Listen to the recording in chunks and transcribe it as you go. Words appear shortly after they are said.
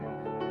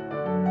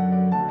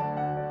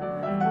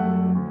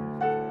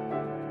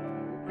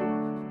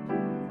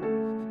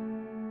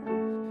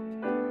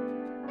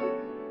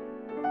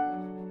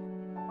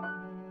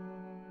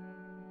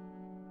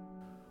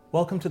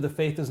Welcome to the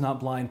Faith is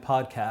Not Blind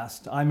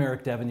podcast. I'm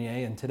Eric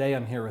Devonier, and today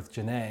I'm here with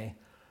Jenae.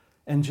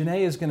 And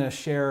Jenae is going to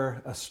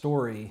share a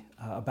story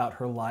about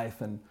her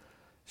life, and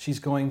she's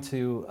going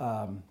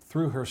to,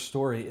 through her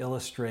story,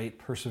 illustrate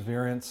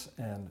perseverance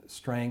and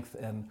strength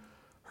and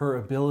her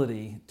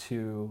ability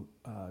to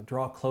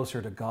draw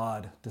closer to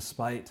God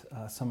despite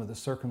some of the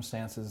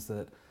circumstances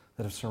that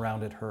have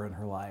surrounded her in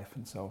her life.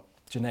 And so,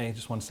 Jenae, I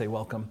just want to say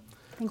welcome.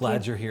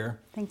 Glad you're here.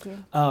 Thank you.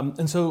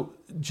 And so,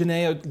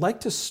 Jenae, I'd like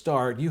to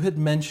start. You had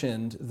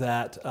mentioned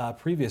that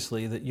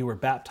previously that you were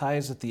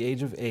baptized at the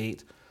age of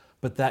 8,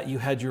 but that you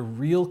had your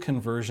real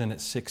conversion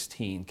at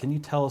 16. Can you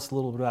tell us a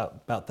little bit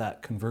about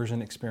that conversion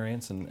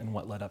experience and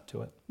what led up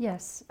to it?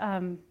 Yes.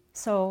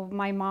 So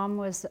my mom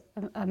was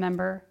a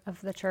member of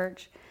the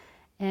church,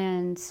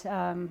 and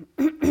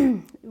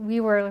we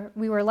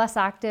were less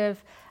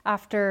active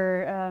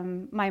after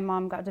my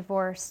mom got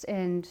divorced,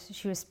 and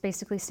she was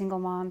basically single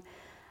mom.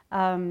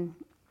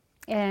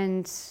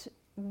 And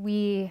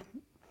we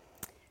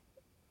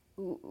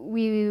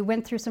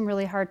went through some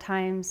really hard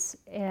times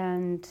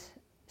and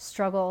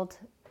struggled.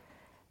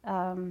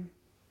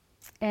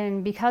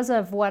 And because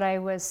of what I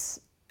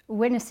was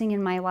witnessing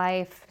in my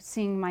life,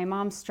 seeing my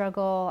mom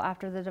struggle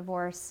after the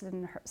divorce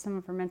and some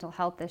of her mental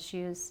health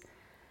issues,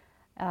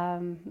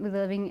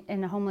 living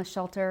in a homeless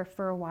shelter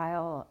for a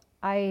while,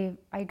 I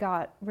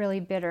got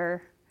really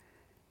bitter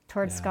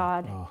towards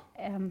God.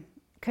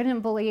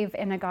 Couldn't believe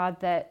in a God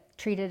that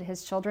treated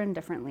his children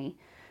differently.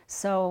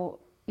 So,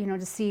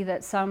 to see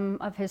that some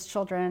of his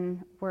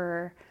children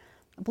were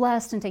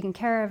blessed and taken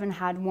care of and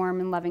had warm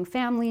and loving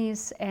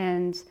families,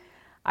 and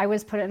I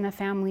was put in a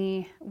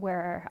family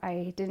where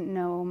I didn't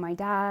know my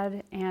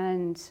dad,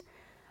 and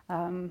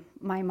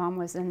my mom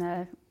was in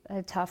a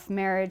tough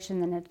marriage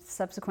and then a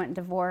subsequent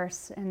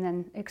divorce and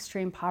then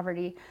extreme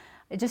poverty.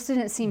 It just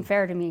didn't seem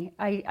fair to me.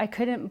 I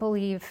couldn't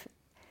believe.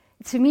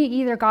 To me,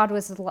 either God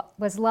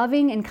was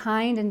loving and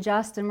kind and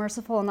just and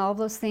merciful and all of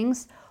those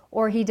things,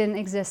 or he didn't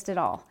exist at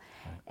all.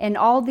 Right. And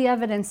all the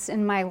evidence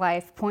in my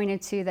life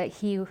pointed to that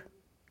he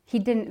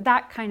didn't.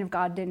 That kind of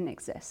God didn't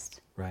exist.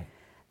 Right.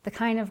 The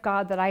kind of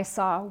God that I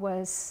saw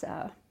was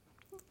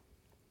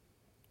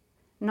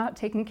not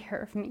taking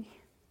care of me.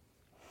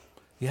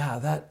 Yeah,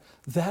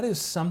 that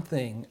is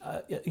something,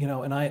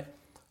 and I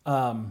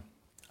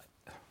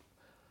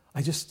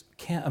just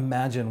can't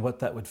imagine what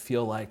that would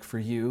feel like for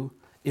you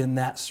in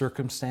that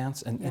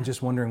circumstance, and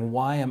just wondering,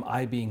 why am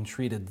I being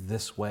treated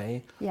this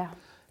way? Yeah.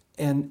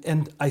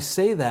 And I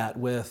say that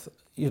with,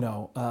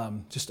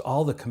 just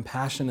all the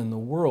compassion in the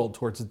world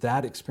towards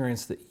that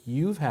experience that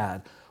you've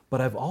had,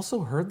 but I've also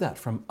heard that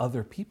from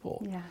other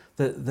people. Yeah.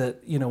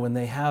 That when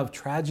they have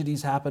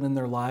tragedies happen in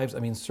their lives,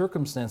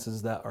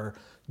 circumstances that are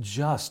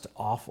just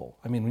awful.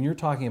 When you're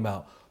talking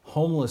about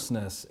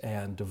homelessness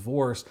and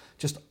divorce,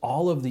 just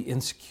all of the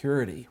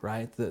insecurity,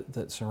 right,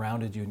 that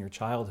surrounded you in your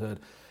childhood,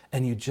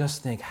 and you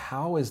just think,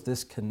 how is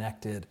this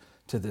connected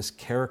to this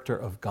character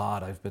of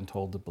God I've been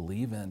told to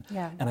believe in?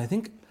 Yeah. And I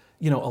think,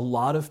 a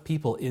lot of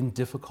people in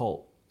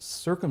difficult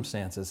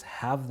circumstances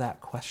have that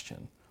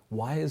question.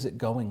 Why is it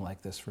going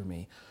like this for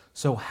me?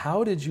 So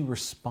how did you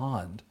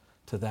respond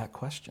to that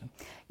question?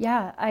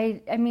 Yeah,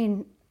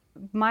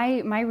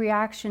 my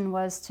reaction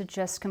was to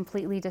just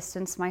completely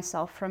distance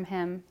myself from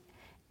him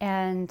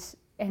and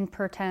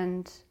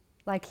pretend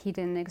like he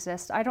didn't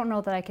exist. I don't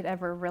know that I could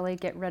ever really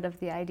get rid of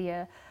the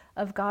idea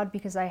of God,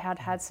 because I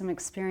had some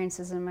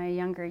experiences in my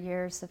younger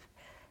years of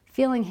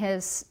feeling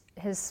his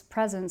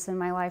presence in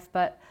my life,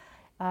 but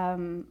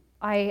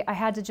I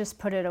had to just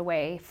put it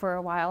away for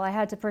a while. I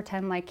had to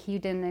pretend like he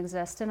didn't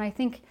exist, and I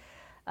think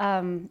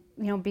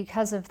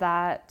because of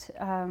that,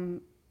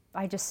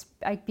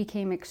 I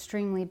became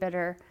extremely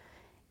bitter.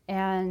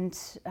 And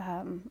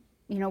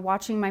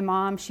watching my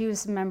mom, she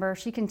was a member.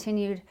 She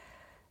continued.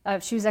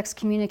 She was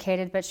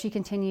excommunicated, but she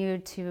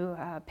continued to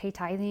pay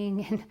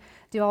tithing and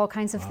do all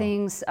kinds of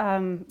things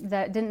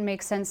that didn't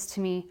make sense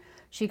to me.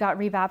 She got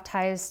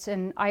rebaptized,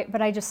 and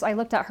I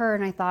looked at her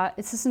and I thought,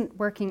 this isn't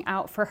working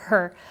out for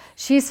her.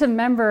 She's a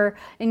member,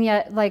 and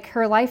yet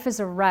her life is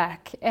a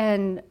wreck.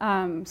 And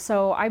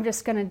so I'm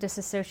just going to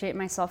disassociate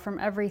myself from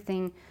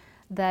everything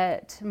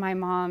that my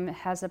mom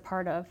has a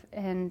part of,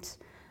 and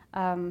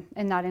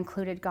that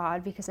included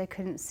God, because I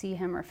couldn't see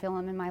him or feel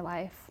him in my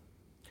life.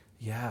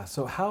 Yeah.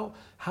 So how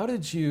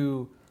did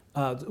you?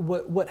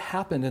 What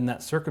happened in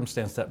that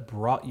circumstance that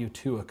brought you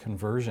to a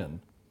conversion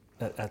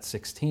at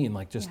 16?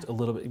 Like just a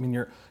little bit.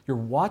 You're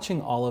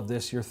watching all of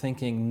this. You're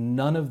thinking,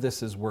 none of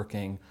this is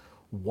working.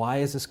 Why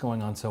is this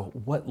going on? So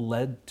what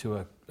led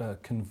to a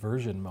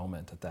conversion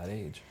moment at that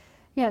age?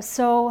 Yeah.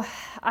 So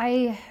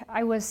I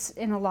was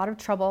in a lot of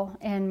trouble,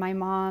 and my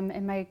mom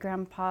and my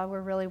grandpa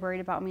were really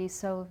worried about me.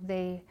 So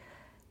they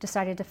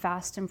decided to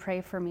fast and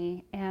pray for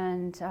me,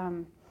 and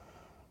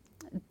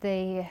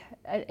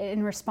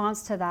in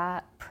response to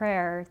that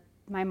prayer,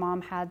 my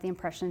mom had the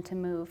impression to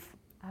move,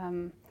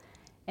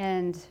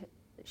 and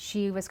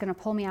she was going to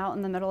pull me out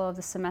in the middle of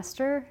the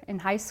semester in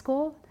high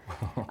school.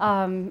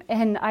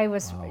 And I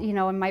was,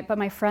 but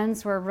my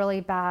friends were a really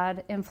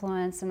bad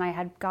influence, and I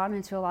had gotten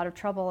into a lot of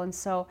trouble. And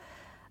so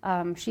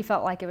She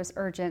felt like it was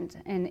urgent,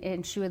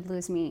 and she would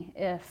lose me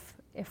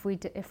if we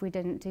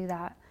didn't do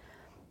that.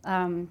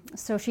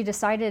 So she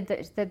decided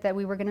that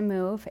we were going to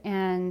move,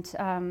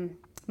 and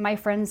my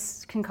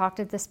friends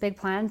concocted this big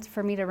plan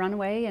for me to run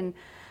away, and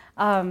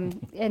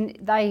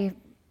I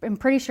am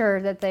pretty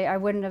sure that I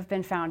wouldn't have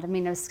been found. I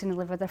mean, I was going to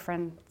live with a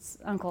friend's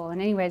uncle, and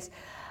anyways,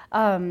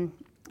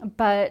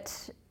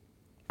 but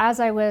as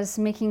I was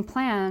making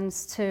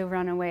plans to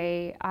run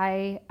away,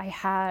 I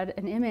had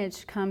an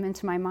image come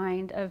into my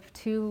mind of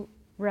two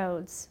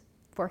roads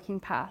forking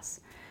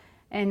paths.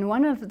 And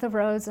one of the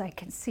roads I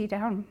could see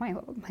down my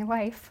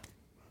life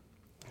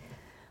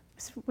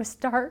was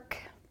dark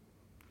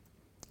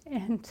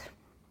and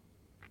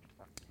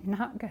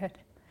not good.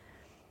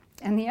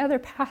 And the other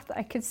path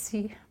I could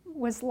see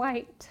was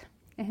light,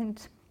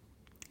 and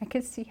I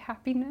could see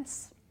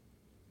happiness.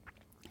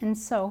 And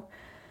so,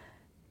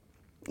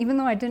 even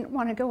though I didn't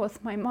want to go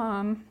with my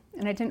mom,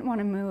 and I didn't want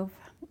to move,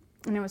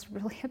 and I was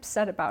really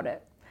upset about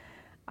it,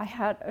 I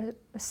had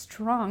a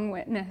strong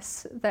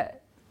witness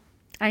that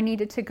I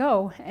needed to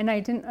go, and I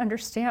didn't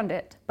understand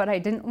it, but I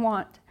didn't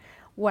want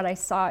what I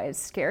saw. It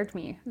scared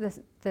me.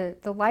 The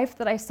life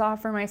that I saw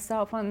for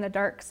myself on the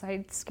dark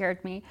side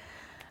scared me.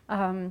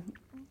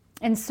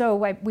 And so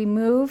we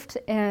moved,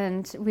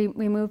 and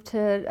we moved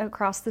to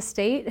across the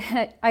state.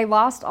 I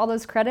lost all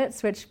those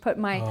credits, which put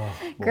my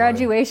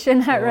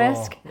graduation at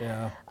risk.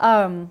 Yeah.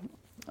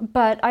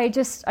 But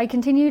I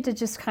continued to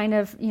just kind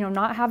of,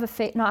 not have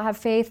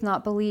faith,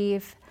 not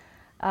believe.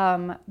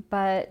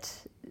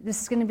 But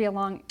this is going to be a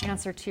long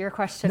answer to your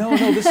question. No,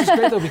 this is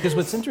great though, because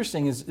what's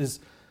interesting is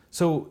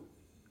so.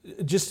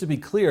 Just to be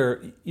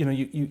clear,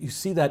 you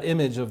see that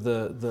image of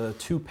the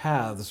two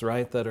paths,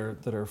 right, that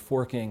are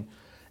forking.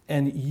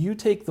 And you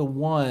take the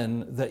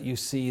one that you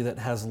see that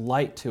has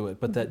light to it,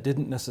 but that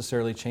didn't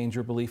necessarily change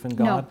your belief in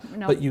God.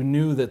 No. But you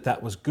knew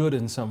that was good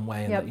in some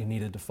way, and Yep. that you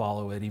needed to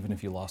follow it, even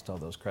if you lost all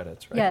those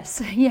credits, right?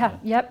 Yes. Yeah.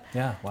 Yep.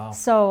 Yeah. Wow.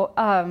 So,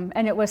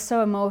 and it was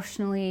so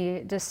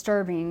emotionally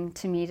disturbing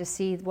to me to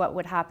see what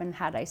would happen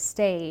had I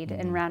stayed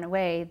and ran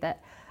away,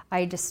 that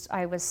I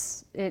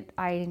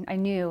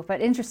knew. But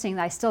interesting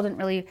that I still didn't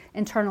really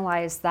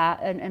internalize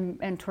that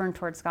and turn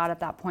towards God at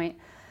that point.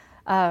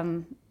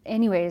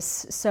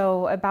 Anyways,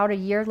 so about a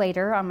year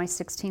later, on my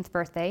 16th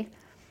birthday,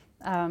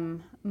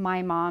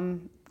 my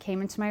mom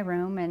came into my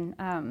room,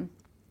 and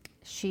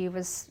she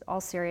was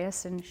all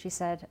serious, and she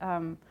said,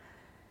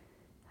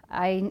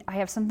 I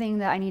have something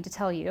that I need to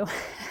tell you.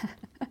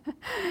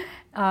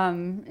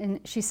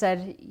 And she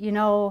said, you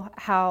know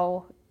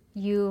how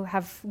you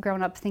have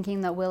grown up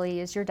thinking that Willie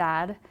is your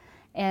dad,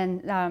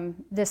 and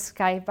this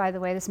guy, by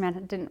the way, this man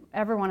didn't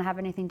ever want to have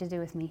anything to do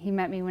with me. He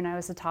met me when I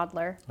was a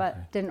toddler,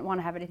 but didn't want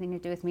to have anything to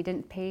do with me,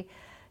 didn't pay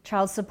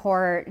child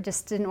support,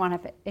 just didn't want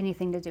to have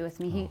anything to do with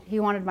me. He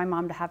wanted my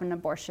mom to have an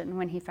abortion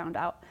when he found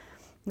out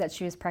that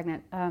she was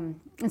pregnant. And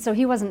so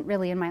he wasn't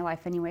really in my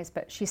life anyways,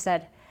 but she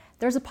said,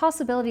 there's a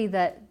possibility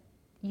that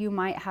you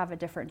might have a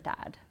different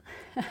dad.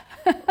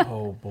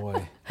 Oh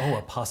boy. Oh,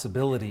 a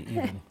possibility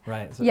even,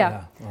 right? So,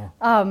 yeah.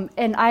 Oh.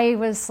 And I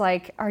was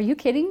like, are you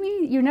kidding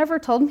me? You never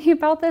told me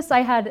about this?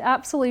 I had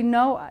absolutely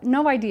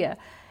no idea.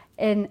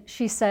 And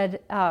she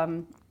said,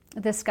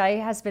 this guy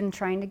has been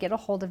trying to get a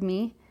hold of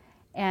me,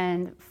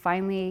 and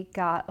finally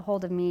got a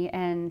hold of me,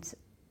 and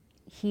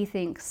he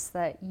thinks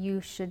that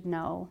you should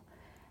know,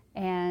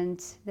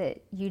 and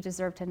that you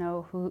deserve to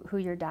know who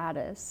your dad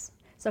is.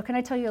 So can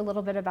I tell you a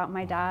little bit about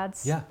my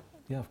dad's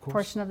of course.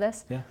 portion of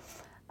this? Yeah.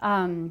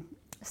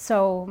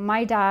 So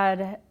my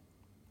dad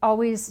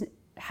always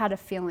had a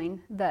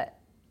feeling that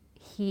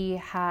he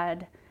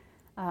had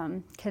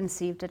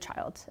conceived a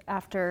child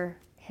after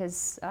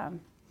his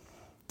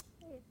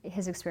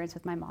experience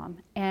with my mom,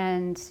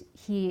 and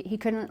he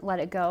couldn't let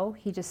it go.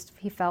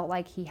 He felt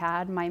like he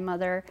had. My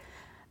mother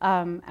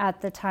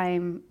at the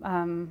time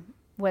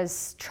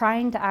was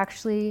trying to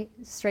actually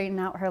straighten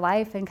out her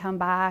life and come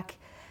back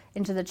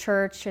into the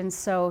church, and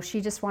so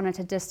she just wanted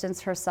to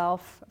distance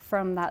herself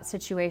from that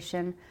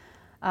situation.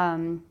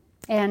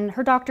 And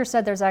her doctor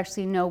said there's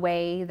actually no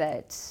way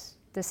that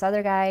this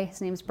other guy,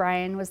 his name's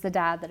Brian, was the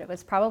dad, that it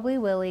was probably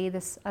Willie,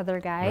 this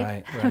other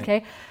guy. Right.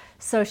 Okay,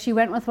 so she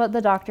went with what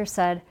the doctor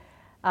said.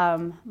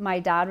 My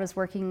dad was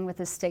working with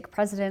his stake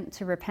president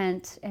to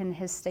repent, and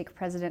his stake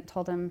president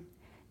told him,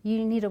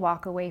 you need to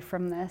walk away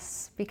from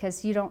this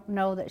because you don't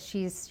know that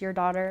she's your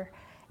daughter.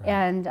 Right.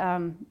 And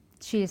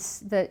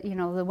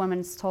the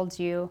woman's told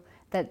you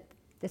that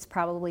it's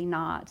probably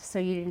not, so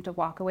you need to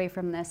walk away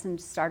from this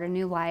and start a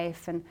new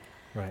life. And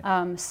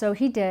right. So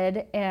he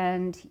did,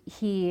 and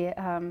he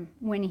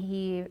when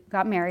he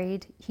got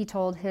married, he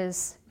told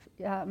his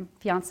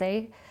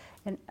fiance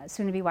and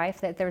soon-to-be wife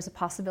that there was a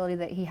possibility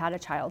that he had a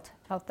child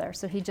out there.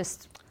 So he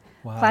just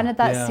planted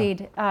that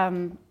seed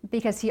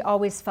because he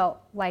always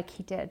felt like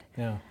he did.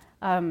 Yeah.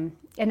 And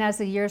as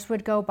the years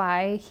would go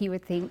by, he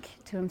would think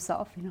to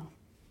himself,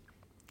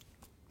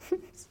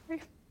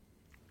 sorry,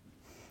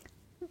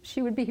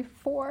 she would be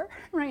 4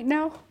 right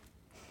now.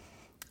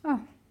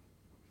 Oh,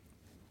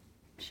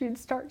 she'd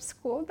start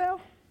school now.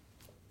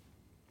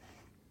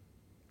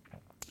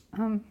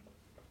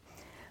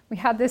 we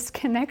had this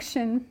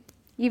connection,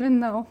 even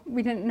though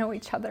we didn't know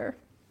each other.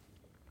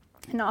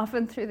 And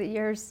often through the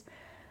years,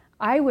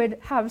 I would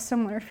have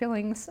similar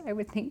feelings, I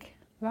would think,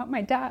 about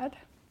my dad.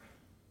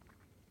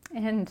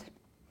 And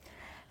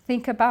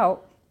think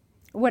about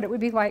what it would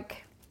be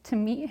like to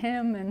meet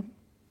him. And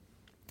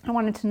I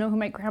wanted to know who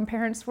my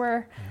grandparents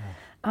were.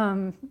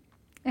 Yeah.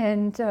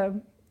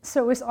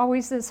 So it was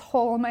always this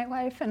hole in my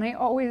life, and I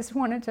always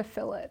wanted to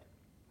fill it.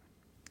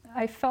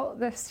 I felt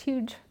this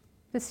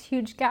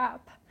huge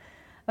gap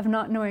of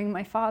not knowing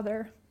my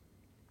father.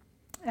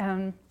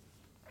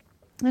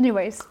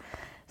 Anyways,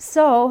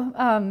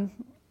 so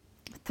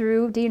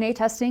through DNA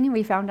testing,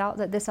 we found out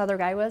that this other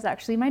guy was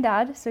actually my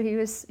dad. So he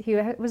was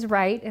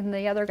right, and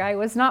the other guy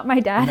was not my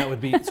dad. And that would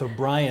be, so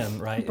Brian,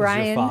 right,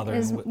 Brian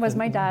is your father. was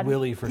my dad.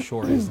 Willie, for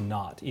sure, is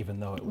not, even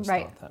though it was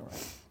thought that, right?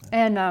 Yeah.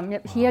 And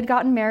he had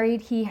gotten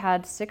married. He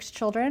had 6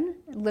 children,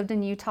 lived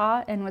in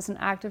Utah, and was an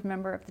active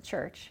member of the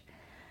church.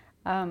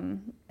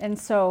 And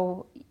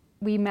so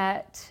we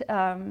met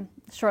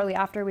shortly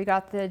after we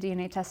got the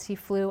DNA test. He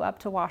flew up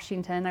to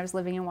Washington. I was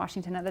living in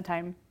Washington at the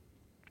time,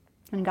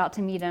 and got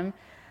to meet him.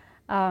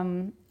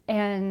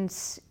 And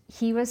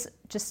he was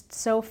just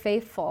so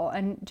faithful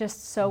and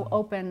just so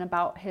open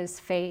about his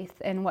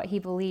faith and what he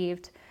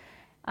believed.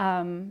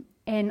 And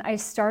I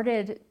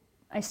started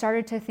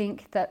to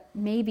think that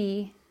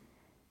maybe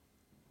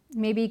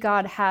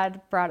God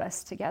had brought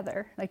us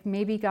together. Like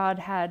maybe God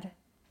had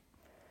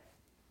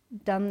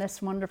done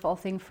this wonderful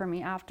thing for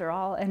me after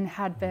all, and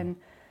had been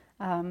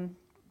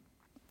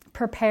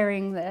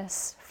preparing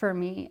this for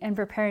me and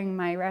preparing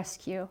my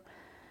rescue.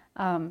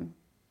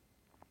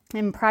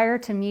 And prior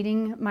to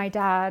meeting my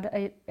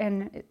dad,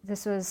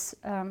 this was,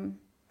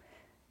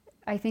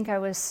 I think I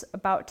was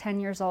about 10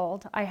 years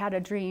old, I had a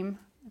dream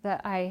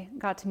that I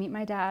got to meet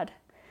my dad,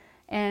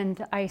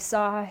 and I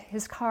saw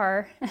his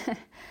car.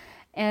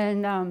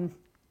 And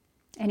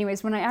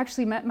anyways, when I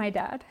actually met my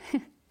dad,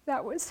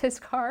 that was his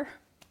car.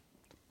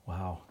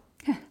 Wow.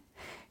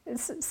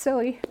 It's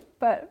silly,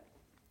 but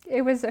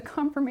it was a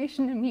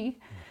confirmation to me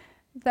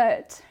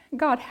that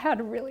God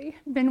had really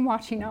been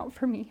watching out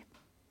for me.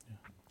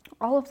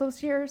 All of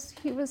those years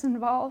he was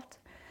involved,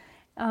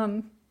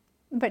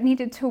 but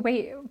needed to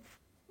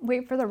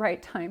wait for the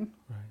right time.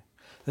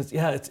 Right.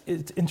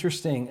 It's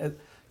interesting.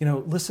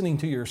 Listening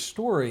to your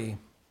story,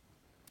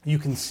 you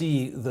can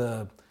see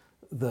the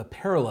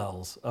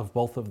parallels of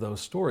both of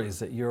those stories.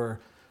 That your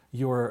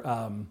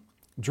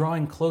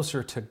drawing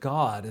closer to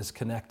God is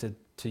connected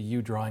to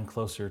you drawing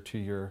closer to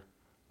your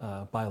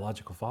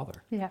biological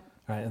father. Yeah.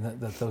 Right, and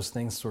that those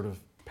things sort of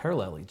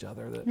parallel each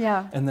other.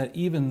 Yeah. And that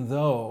even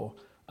though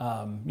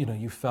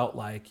you felt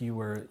like you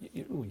were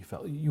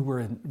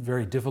in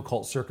very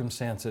difficult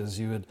circumstances.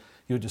 You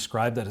would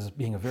describe that as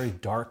being a very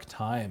dark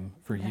time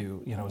for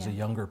you, as a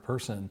younger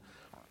person.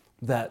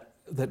 That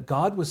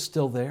God was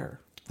still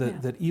there.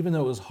 That even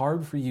though it was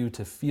hard for you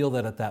to feel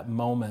that at that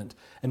moment,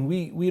 and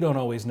we don't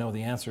always know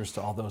the answers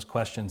to all those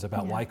questions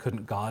about why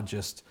couldn't God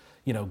just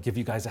give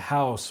you guys a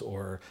house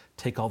or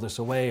take all this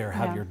away or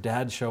have your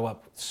dad show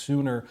up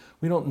sooner.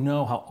 We don't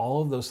know how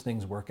all of those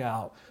things work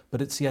out,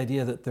 but it's the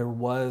idea that there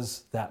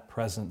was that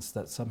presence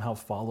that somehow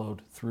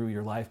followed through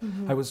your life.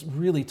 Mm-hmm. I was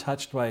really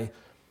touched by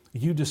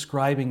you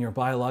describing your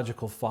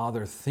biological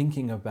father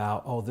thinking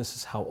about, this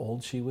is how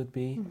old she would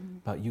be,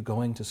 about you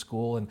going to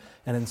school, and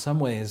in some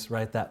ways,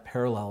 right, that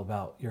parallel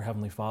about your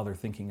Heavenly Father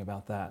thinking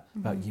about that,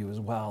 about you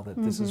as well, that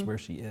this is where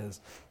she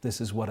is,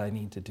 this is what I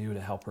need to do to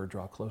help her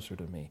draw closer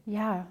to me.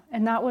 Yeah,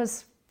 and that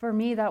was, for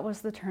me, that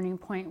was the turning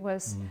point,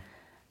 was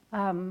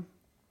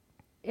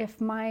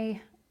if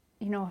my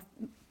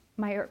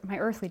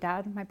earthly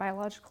dad, my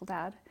biological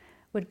dad,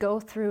 would go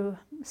through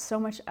so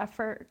much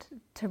effort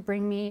to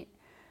bring me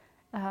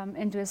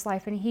into his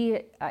life, and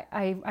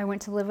I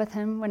went to live with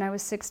him when I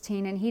was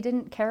 16, and he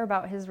didn't care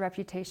about his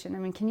reputation. I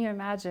mean, can you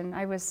imagine?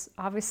 I was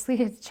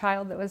obviously a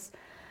child that was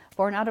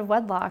born out of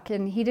wedlock,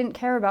 and he didn't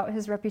care about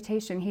his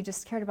reputation. He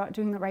just cared about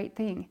doing the right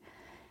thing.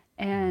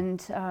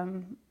 And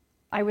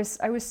I was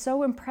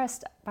so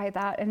impressed by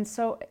that, and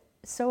so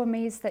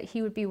amazed that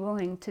he would be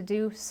willing to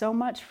do so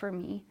much for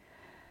me,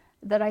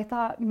 that I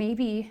thought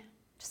maybe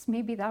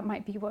that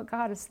might be what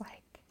God is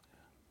like.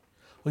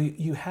 Well,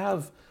 you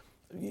have,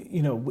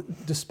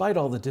 despite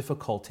all the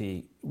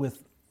difficulty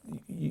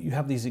you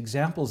have these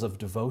examples of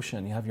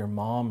devotion. You have your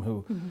mom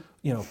who,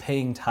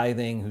 paying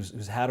tithing,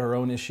 who's had her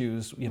own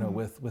issues,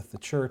 with the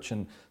church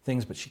and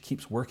things, but she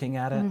keeps working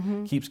at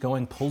it, keeps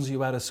going, pulls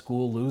you out of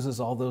school, loses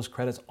all those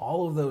credits,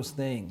 all of those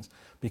things,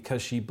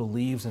 because she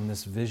believes in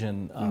this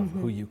vision of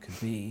who you could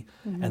be.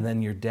 And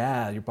then your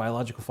dad, your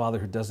biological father,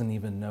 who doesn't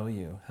even know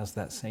you, has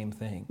that same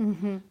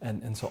thing.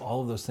 And so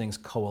all of those things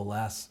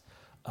coalesce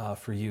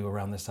for you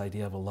around this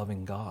idea of a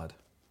loving God.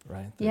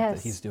 Right? That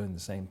he's doing the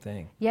same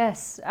thing.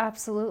 Yes,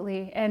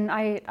 absolutely. And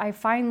I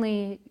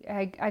finally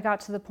got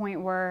to the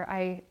point where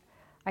I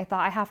thought,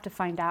 I have to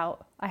find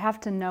out. I have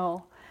to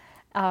know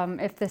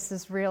if this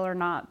is real or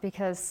not,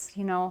 because,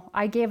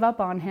 I gave up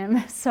on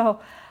him.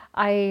 So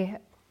I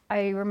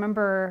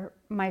remember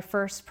my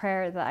first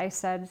prayer that I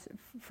said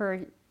for,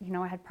 it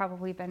had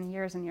probably been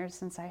years and years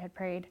since I had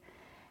prayed.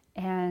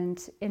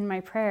 And in my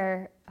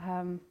prayer,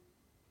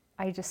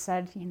 I just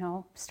said,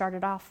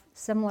 started off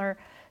similar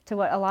to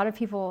what a lot of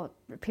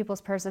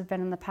people's prayers have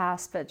been in the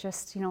past, but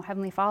just,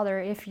 Heavenly Father,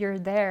 if you're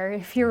there,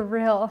 if you're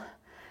real,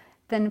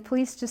 then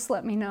please just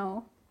let me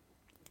know.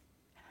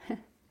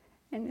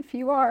 And if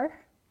you are,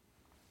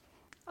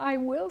 I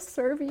will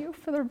serve you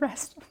for the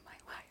rest of my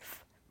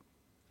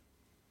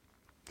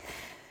life.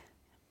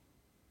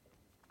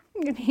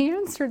 And he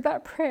answered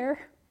that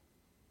prayer.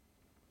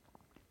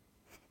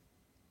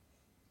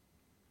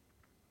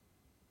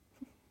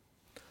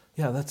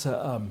 Yeah, that's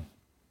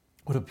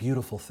what a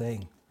beautiful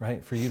thing,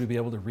 right? For you to be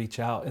able to reach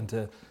out and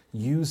to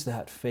use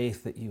that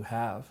faith that you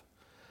have.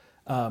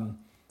 And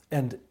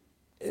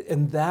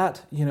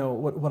that,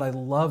 what I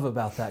love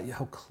about that,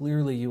 how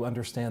clearly you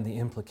understand the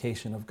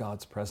implication of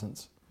God's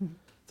presence. Mm-hmm.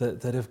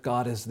 That if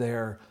God is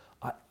there,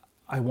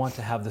 I want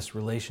to have this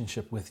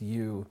relationship with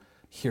you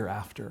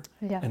hereafter.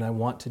 Yeah. And I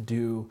want to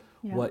do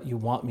what you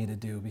want me to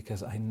do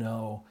because I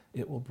know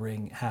it will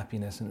bring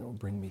happiness and it will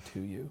bring me to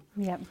you.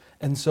 Yeah.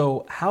 And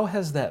so how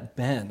has that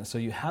been? So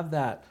you have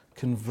that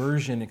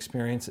conversion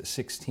experience at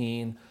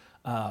 16.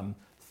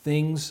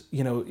 Things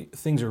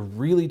are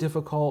really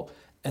difficult.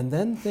 And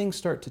then things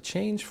start to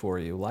change for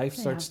you. Life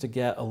starts to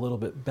get a little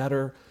bit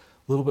better,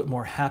 a little bit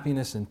more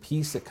happiness and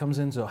peace that comes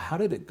in. So how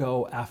did it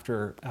go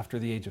after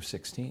the age of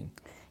 16?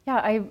 Yeah,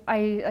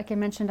 I like I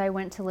mentioned, I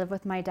went to live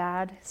with my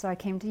dad. So I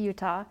came to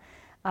Utah,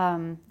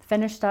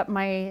 finished up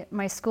my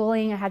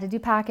schooling. I had to do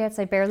packets.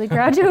 I barely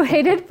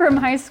graduated from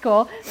high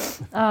school.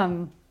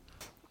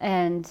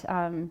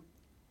 And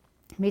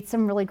made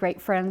some really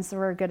great friends that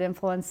were a good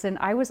influence. And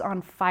I was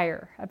on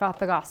fire about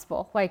the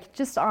gospel, like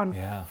just on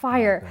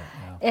fire.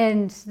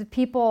 And the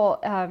people,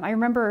 I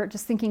remember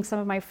just thinking some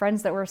of my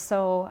friends that were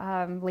so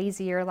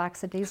lazy or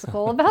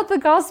lackadaisical about the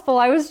gospel,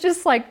 I was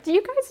just like, do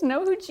you guys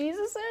know who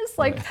Jesus is?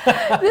 Like,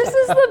 this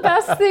is the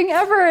best thing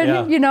ever.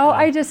 And,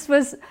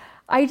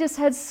 I just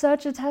had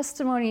such a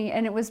testimony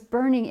and it was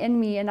burning in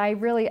me. And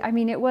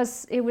it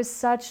was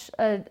such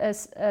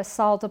a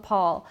Saul to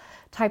Paul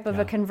type of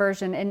a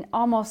conversion, and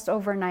almost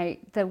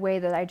overnight, the way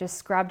that I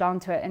just grabbed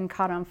onto it and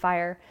caught on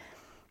fire.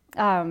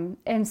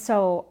 And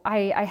so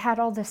I had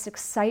all this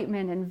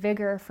excitement and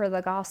vigor for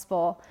the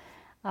gospel.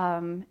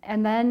 And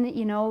then,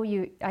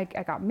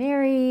 I got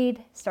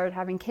married, started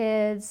having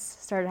kids,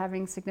 started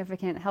having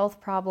significant health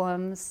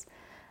problems.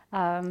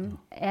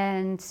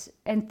 And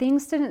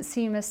things didn't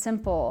seem as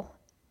simple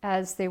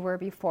as they were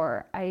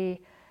before.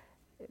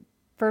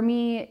 For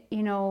me,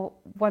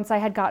 once I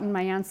had gotten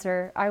my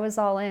answer, I was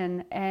all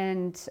in,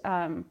 and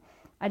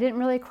I didn't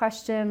really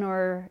question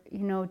or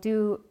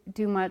do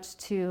much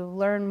to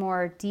learn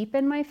more deep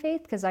in my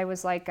faith, because I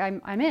was like,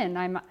 I'm in,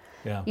 I'm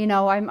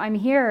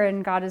here,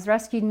 and God has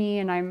rescued me,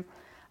 and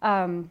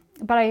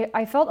but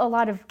I felt a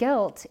lot of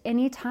guilt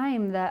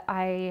anytime that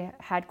I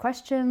had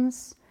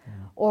questions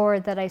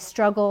or that I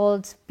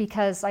struggled,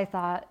 because I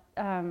thought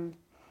I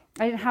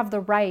didn't have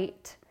the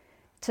right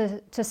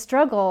to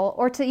struggle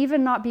or to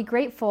even not be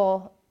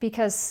grateful,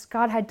 because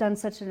God had done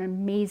such an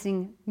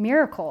amazing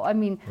miracle. I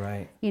mean,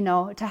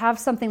 to have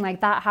something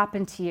like that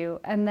happen to you,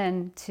 and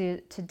then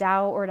to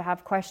doubt or to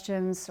have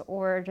questions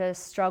or to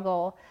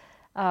struggle,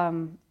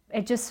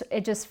 it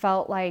just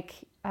felt like,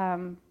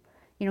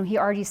 he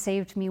already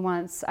saved me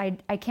once. I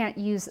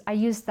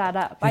used that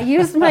up. I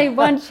used my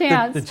one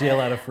chance. The jail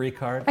out of free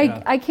card.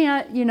 I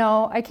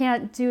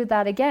can't do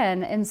that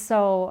again. And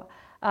so,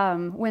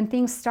 when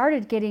things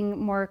started getting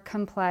more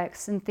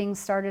complex and things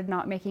started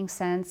not making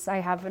sense, I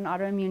have an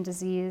autoimmune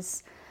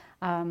disease,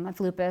 of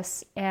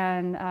lupus,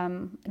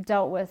 and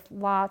dealt with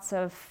lots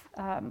of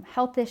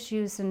health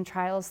issues and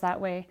trials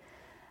that way.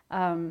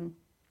 And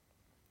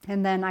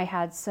then I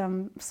had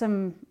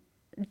some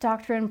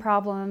doctrine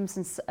problems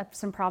and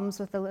some problems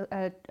with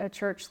a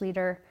church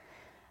leader,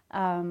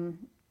 and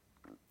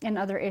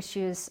other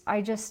issues.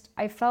 I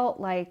felt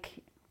like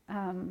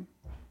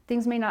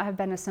things may not have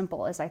been as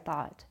simple as I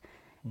thought.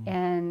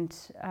 And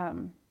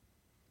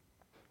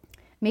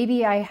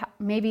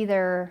maybe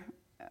there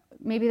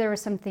were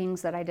some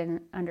things that I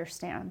didn't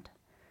understand.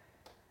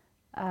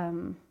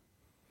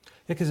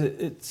 Because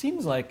it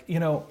seems like,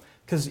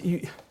 because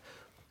you,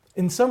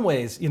 in some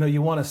ways,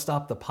 you want to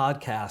stop the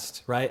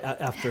podcast right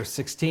after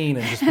 16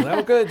 and just be like,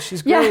 oh, good,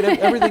 she's great,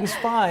 everything's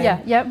fine,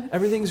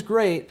 everything's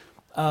great.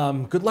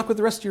 Good luck with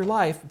the rest of your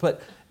life.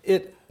 But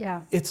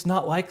it's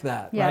not like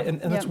that, right?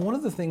 And that's one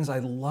of the things I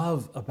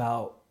love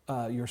about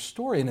your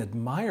story and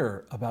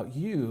admire about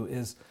you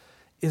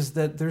is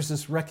that there's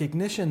this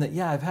recognition that,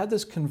 I've had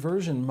this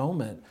conversion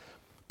moment,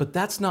 but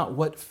that's not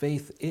what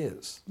faith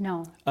is.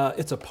 No.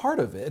 It's a part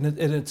of it, and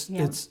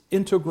it's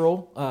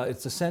integral,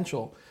 it's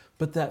essential,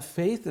 but that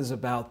faith is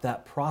about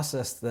that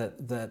process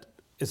that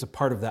is a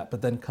part of that,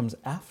 but then comes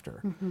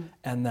after,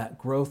 and that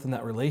growth and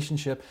that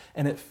relationship.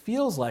 And it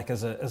feels like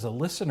as a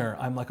listener,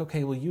 I'm like,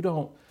 okay,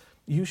 well,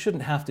 you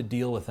shouldn't have to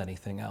deal with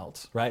anything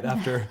else, right?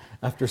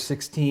 After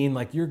 16,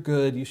 like, you're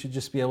good. You should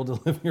just be able to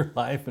live your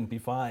life and be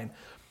fine.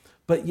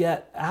 But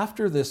yet,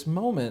 after this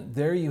moment,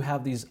 there you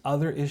have these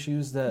other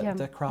issues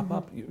that crop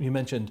up. You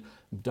mentioned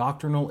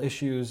doctrinal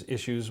issues,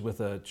 issues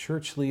with a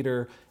church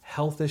leader,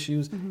 health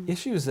issues,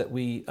 issues that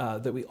we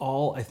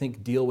all, I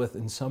think, deal with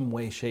in some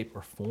way, shape,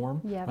 or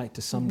form, right,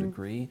 to some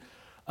degree.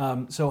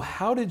 So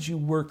how did you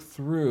work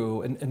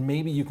through, and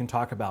maybe you can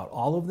talk about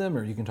all of them,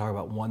 or you can talk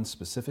about one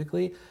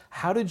specifically,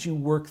 how did you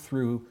work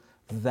through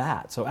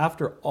that? So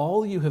after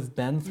all you have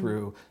been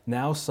through,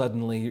 now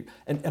suddenly,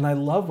 and I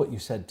love what you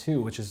said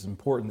too, which is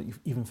important, that you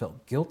even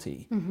felt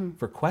guilty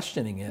for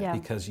questioning it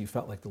because you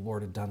felt like the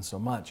Lord had done so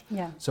much.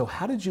 So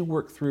how did you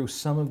work through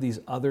some of these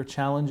other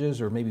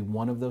challenges, or maybe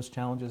one of those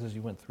challenges as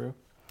you went through?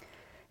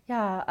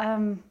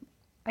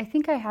 I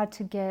think I had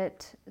to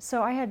get,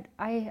 so I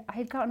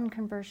had gotten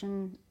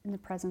conversion in the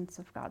presence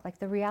of God, like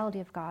the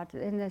reality of God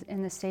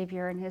in the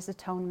Savior and His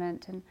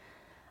atonement, and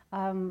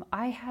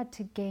I had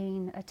to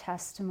gain a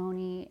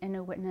testimony and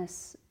a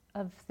witness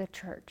of the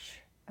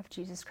Church of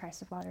Jesus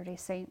Christ of Latter-day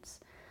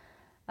Saints.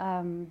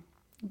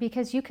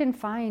 Because you can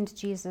find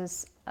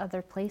Jesus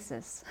other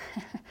places.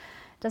 It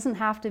doesn't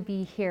have to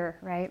be here,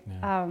 right?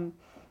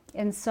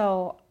 And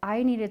so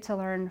I needed to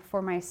learn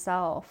for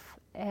myself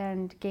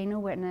and gain a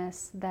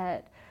witness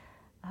that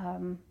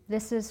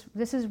this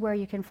is where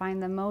you can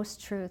find the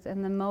most truth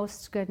and the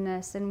most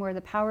goodness, and where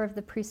the power of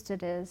the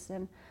priesthood is.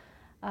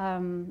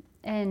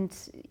 And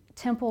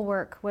temple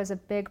work was a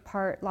big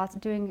part.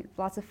 Doing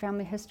lots of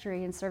family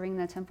history and serving in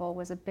the temple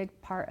was a big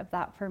part of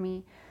that for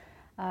me.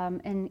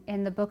 And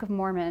in the Book of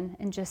Mormon,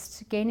 and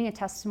just gaining a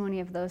testimony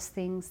of those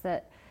things,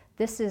 that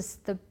this is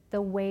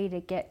the way to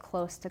get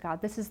close to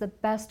God. This is the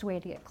best way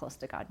to get close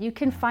to God. You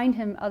can find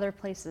Him other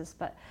places,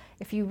 but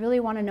if you really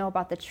want to know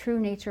about the true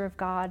nature of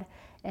God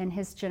and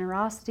His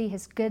generosity,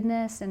 His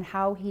goodness, and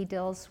how He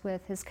deals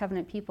with His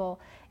covenant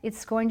people,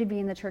 it's going to be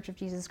in the Church of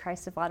Jesus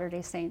Christ of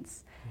Latter-day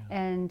Saints.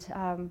 And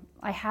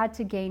I had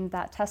to gain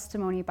that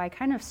testimony by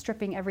kind of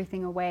stripping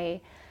everything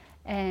away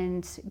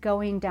and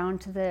going down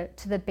to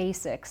the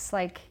basics.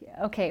 Like,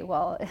 okay,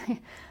 well,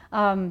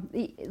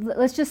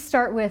 let's just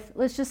start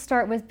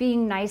with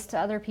being nice to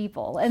other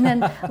people, and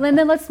then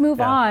let's move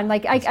on.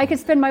 Like, I could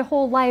spend my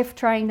whole life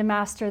trying to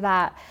master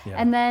that,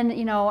 and then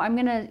I'm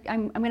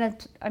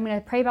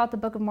gonna pray about the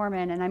Book of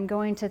Mormon, and I'm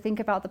going to think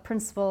about the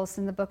principles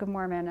in the Book of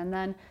Mormon, and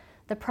then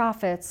the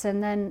prophets,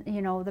 and then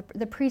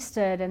the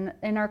priesthood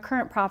and our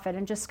current prophet,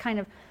 and just kind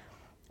of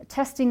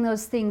testing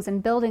those things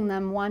and building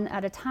them one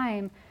at a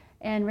time.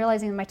 And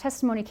realizing that my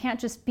testimony can't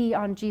just be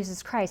on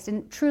Jesus Christ,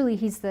 and truly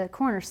He's the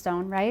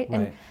cornerstone, right?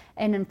 And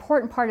an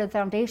important part of the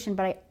foundation,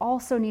 but I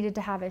also needed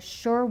to have a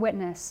sure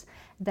witness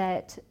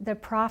that the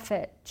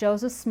prophet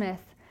Joseph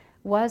Smith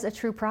was a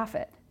true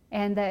prophet,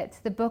 and that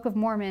the Book of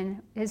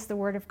Mormon is the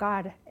Word of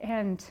God.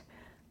 And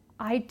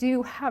I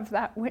do have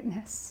that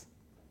witness.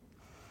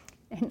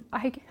 And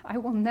I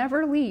will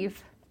never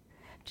leave,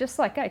 just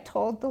like I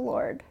told the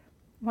Lord,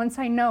 once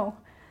I know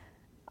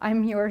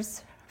I'm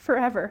yours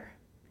forever.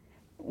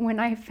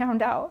 When I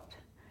found out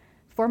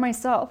for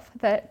myself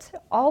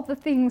that all the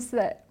things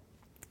that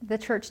the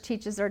church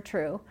teaches are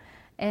true,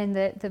 and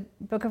that the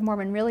Book of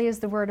Mormon really is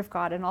the Word of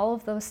God, and all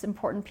of those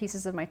important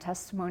pieces of my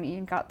testimony,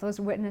 and got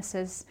those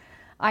witnesses,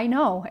 I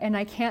know, and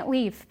I can't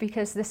leave,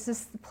 because this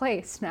is the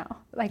place now,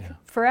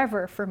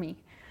 forever for me.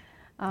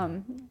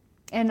 And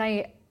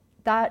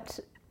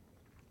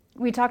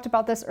we talked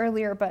about this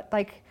earlier, but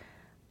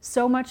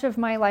so much of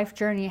my life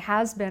journey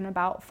has been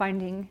about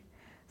finding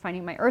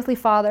my earthly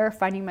father,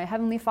 finding my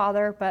heavenly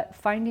Father, but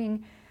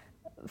finding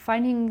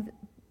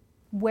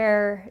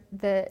where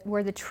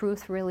the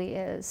truth really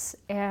is,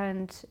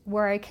 and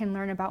where I can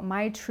learn about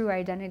my true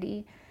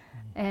identity.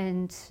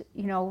 And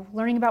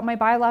learning about my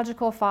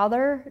biological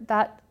father,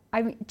 that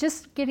I'm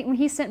just getting, when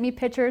he sent me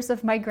pictures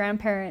of my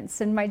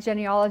grandparents and my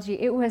genealogy,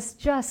 it was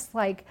just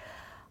like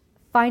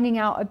finding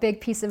out a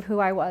big piece of who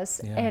I was,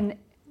 and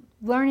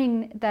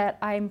learning that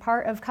I'm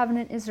part of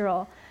Covenant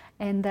Israel,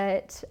 and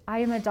that I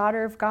am a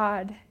daughter of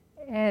God,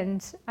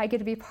 and I get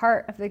to be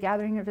part of the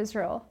gathering of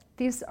Israel.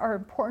 These are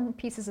important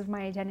pieces of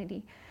my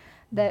identity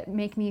that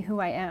make me who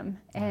I am,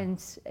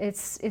 and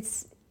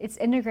it's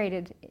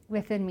integrated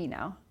within me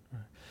now.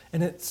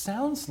 And it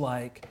sounds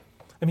like,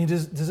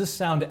 does this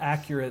sound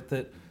accurate,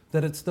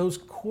 that it's those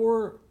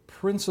core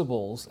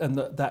principles and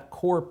that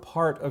core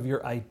part of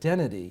your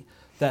identity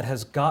that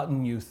has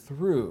gotten you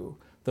through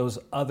those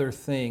other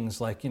things,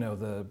 like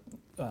the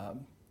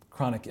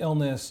chronic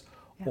illness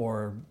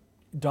or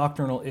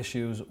doctrinal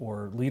issues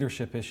or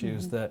leadership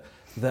issues, that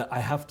I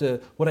have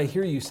to, what I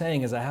hear you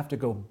saying is I have to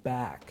go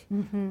back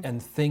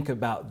and think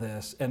about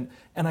this. And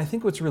I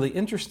think what's really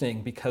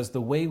interesting, because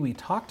the way we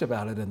talked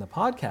about it in the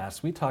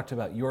podcast, we talked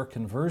about your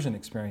conversion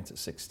experience at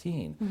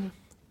 16,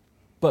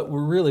 but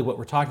what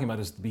we're talking about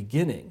is the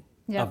beginning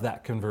of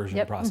that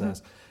conversion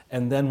process.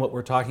 And then what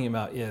we're talking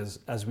about is,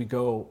 as we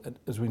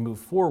move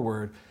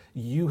forward,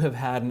 you have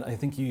had, and I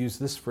think you used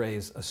this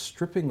phrase, a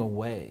stripping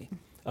away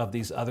of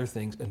these other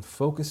things and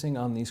focusing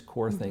on these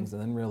core things,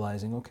 and then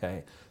realizing,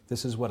 okay,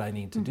 this is what I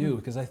need to do.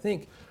 Because I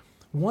think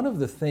one of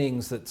the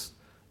things that's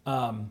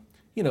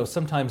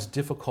sometimes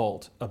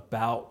difficult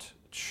about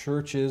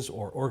churches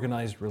or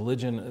organized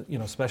religion,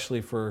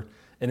 especially for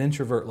an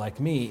introvert like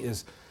me,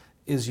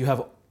 is you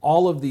have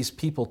all of these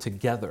people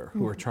together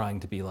who are trying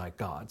to be like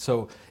God.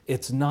 So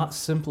it's not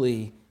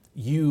simply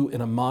you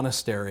in a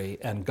monastery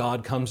and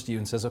God comes to you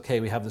and says, okay,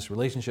 we have this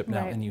relationship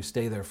now, Right. and you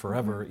stay there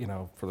forever,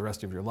 for the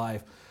rest of your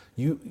life.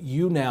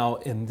 You now,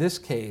 in this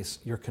case,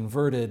 you're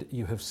converted,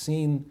 you have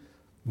seen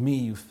me,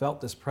 you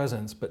felt this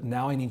presence, but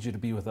now I need you to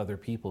be with other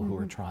people who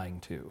are trying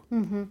to.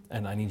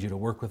 And I need you to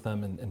work with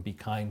them and be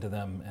kind to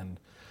them.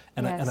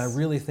 And I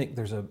really think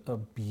there's a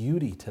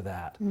beauty to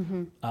that,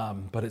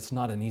 but it's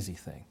not an easy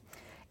thing.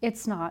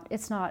 It's not.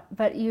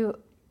 But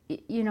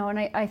and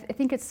I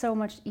think it's so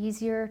much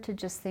easier to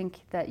just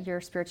think that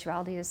your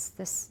spirituality is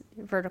this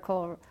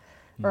vertical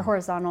or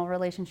horizontal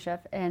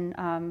relationship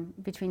and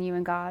between you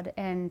and God.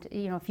 And,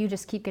 if you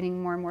just keep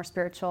getting more and more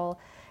spiritual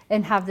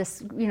and have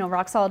this,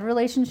 rock solid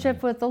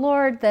relationship with the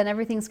Lord, then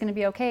everything's going to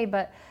be okay.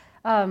 But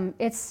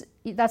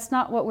that's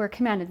not what we're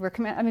commanded. We're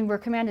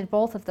commanded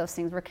both of those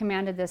things. We're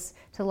commanded this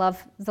to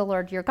love the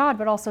Lord your God,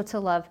 but also to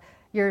love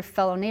your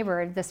fellow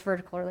neighbor, this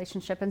vertical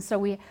relationship. And so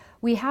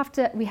we have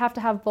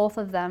to have both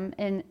of them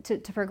to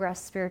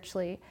progress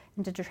spiritually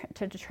and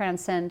to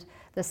transcend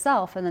the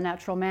self and the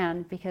natural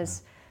man,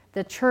 because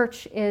the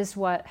church is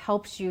what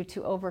helps you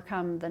to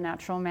overcome the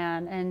natural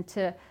man and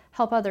to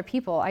help other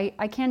people.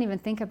 I can't even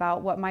think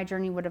about what my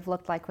journey would have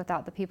looked like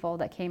without the people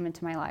that came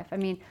into my life. I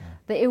mean,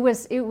 it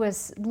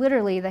was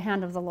literally the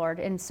hand of the Lord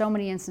in so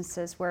many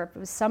instances where it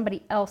was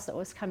somebody else that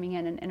was coming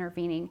in and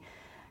intervening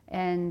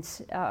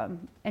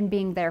and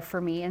being there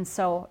for me. And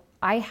so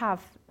I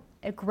have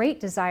a great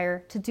desire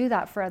to do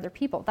that for other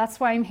people. That's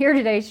why I'm here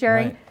today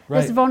sharing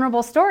this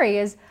vulnerable story.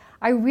 Is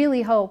I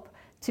really hope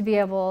to be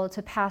able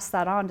to pass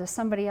that on to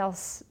somebody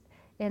else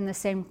in the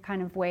same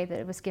kind of way that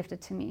it was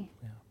gifted to me.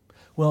 Yeah.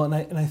 Well, and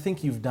I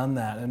think you've done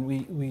that, and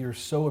we are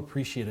so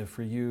appreciative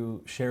for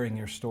you sharing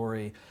your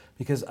story,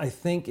 because I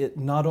think it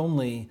not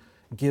only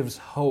gives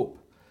hope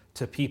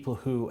to people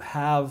who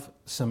have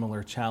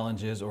similar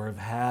challenges or have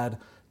had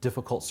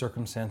difficult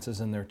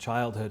circumstances in their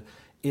childhood,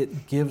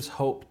 it gives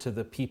hope to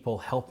the people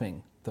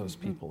helping those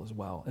people as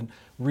well, and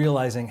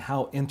realizing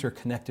how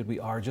interconnected we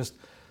are, just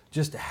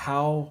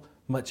how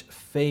much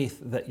faith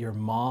that your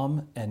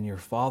mom and your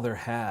father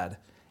had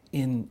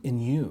in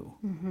you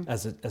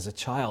as a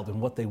child and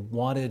what they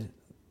wanted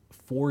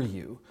for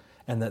you,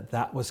 and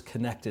that was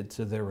connected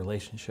to their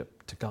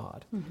relationship to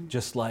God.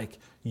 Just like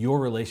your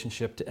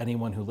relationship to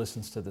anyone who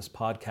listens to this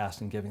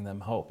podcast and giving them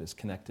hope is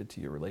connected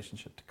to your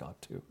relationship to God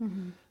too.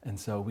 And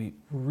so we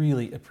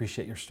really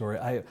appreciate your story.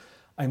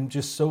 I'm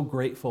just so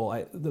grateful.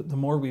 The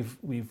more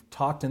we've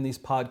talked in these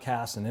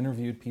podcasts and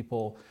interviewed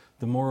people,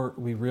 the more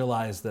we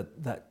realize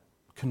that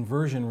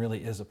conversion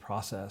really is a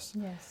process.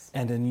 Yes.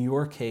 And in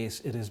your case,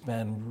 it has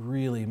been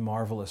really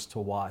marvelous to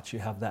watch. You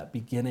have that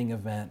beginning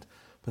event,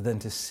 but then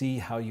to see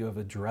how you have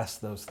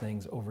addressed those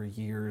things over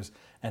years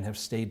and have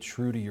stayed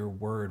true to your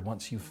word.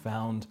 Once you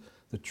found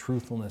the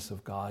truthfulness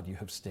of God, you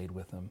have stayed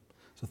with him.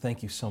 So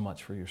thank you so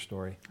much for your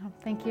story. Oh,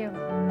 thank you.